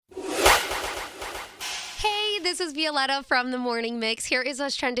this is Violetta from the Morning Mix. Here is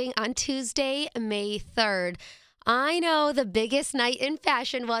what's trending on Tuesday, May 3rd. I know the biggest night in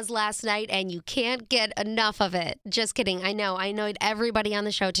fashion was last night, and you can't get enough of it. Just kidding. I know. I annoyed everybody on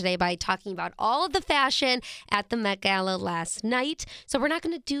the show today by talking about all of the fashion at the Met Gala last night. So we're not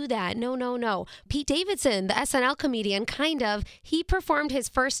going to do that. No. Pete Davidson, the SNL comedian, he performed his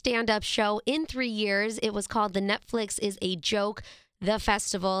first stand-up show in 3 years. It was called The Netflix is a Joke, the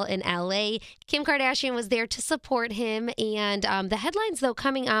festival in LA. Kim Kardashian was there to support him. And the headlines, though,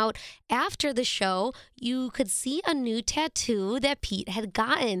 coming out after the show, you could see a new tattoo that Pete had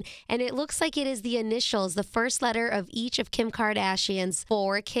gotten. And it looks like it is the initials, the first letter of each of Kim Kardashian's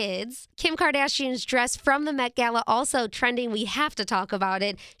 4 kids. Kim Kardashian's dress from the Met Gala also trending. We have to talk about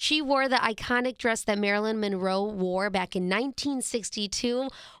it. She wore the iconic dress that Marilyn Monroe wore back in 1962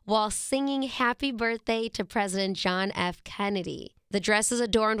 while singing Happy Birthday to President John F. Kennedy. The dress is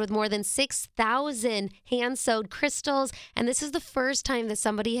adorned with more than 6,000 hand-sewed crystals, and this is the first time that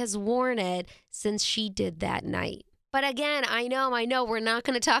somebody has worn it since she did that night. But again, I know, we're not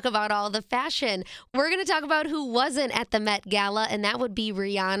going to talk about all the fashion. We're going to talk about who wasn't at the Met Gala, and that would be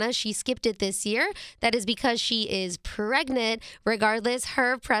Rihanna. She skipped it this year. That is because she is pregnant. Regardless,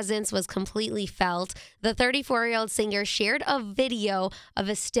 her presence was completely felt. The 34-year-old singer shared a video of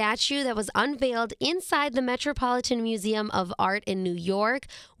a statue that was unveiled inside the Metropolitan Museum of Art in New York,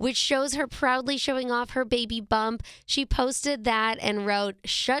 which shows her proudly showing off her baby bump. She posted that and wrote,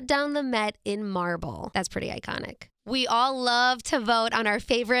 "Shut down the Met in marble." That's pretty iconic. We all love to vote on our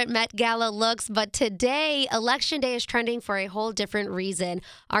favorite Met Gala looks, but today, Election Day is trending for a whole different reason.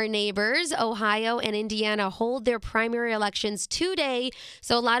 Our neighbors, Ohio and Indiana, hold their primary elections today,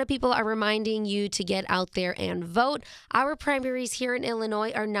 so a lot of people are reminding you to get out there and vote. Our primaries here in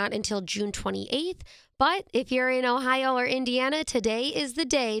Illinois are not until June 28th, but if you're in Ohio or Indiana, today is the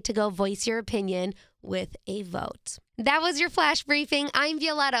day to go voice your opinion with a vote. That was your flash briefing. I'm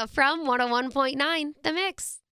Violetta from 101.9 The Mix.